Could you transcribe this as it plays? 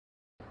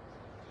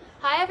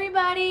Hi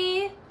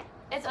everybody!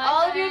 It's Hi,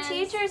 all of friends.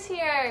 your teachers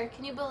here.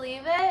 Can you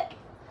believe it?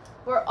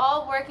 We're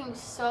all working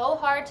so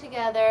hard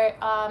together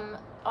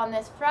on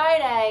this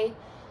Friday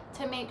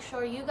to make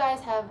sure you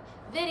guys have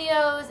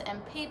videos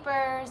and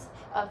papers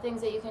of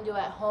things that you can do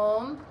at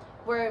home.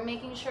 We're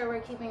making sure we're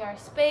keeping our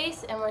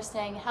space and we're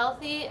staying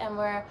healthy and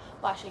we're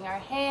washing our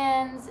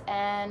hands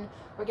and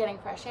we're getting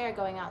fresh air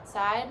going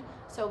outside.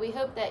 So we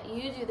hope that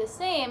you do the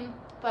same,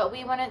 but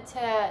we wanted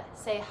to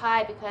say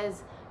hi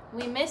because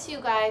we miss you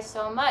guys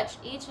so much,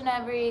 each and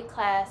every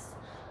class.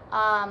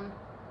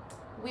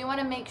 We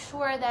want to make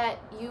sure that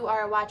you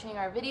are watching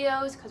our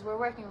videos because we're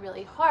working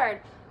really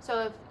hard. So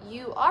if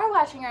you are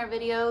watching our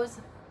videos,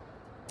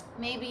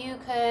 maybe you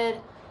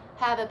could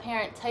have a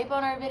parent type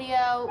on our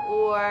video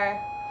or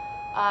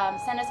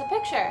send us a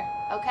picture,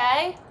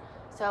 okay?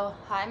 So,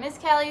 hi Miss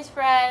Kelly's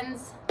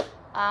friends.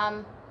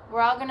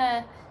 We're all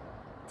gonna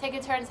take a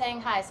turn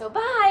saying hi, so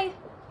bye!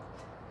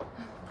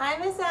 Hi,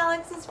 Miss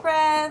Alex's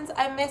friends.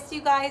 I miss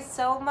you guys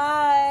so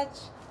much.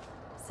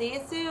 See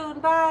you soon.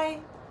 Bye.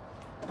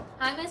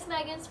 Hi, Miss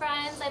Megan's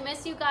friends. I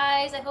miss you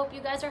guys. I hope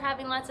you guys are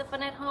having lots of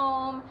fun at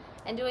home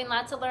and doing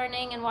lots of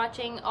learning and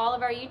watching all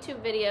of our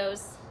YouTube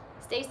videos.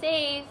 Stay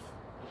safe.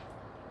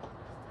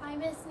 Hi,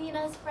 Miss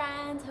Nina's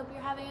friends. Hope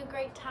you're having a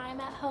great time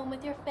at home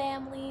with your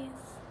families.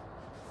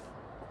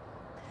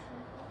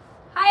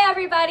 Hi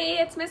everybody,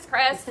 it's Miss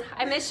Chris.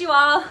 I miss you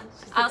all.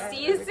 I'll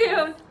see you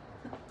soon.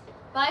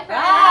 Bye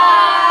friends!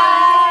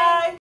 Bye.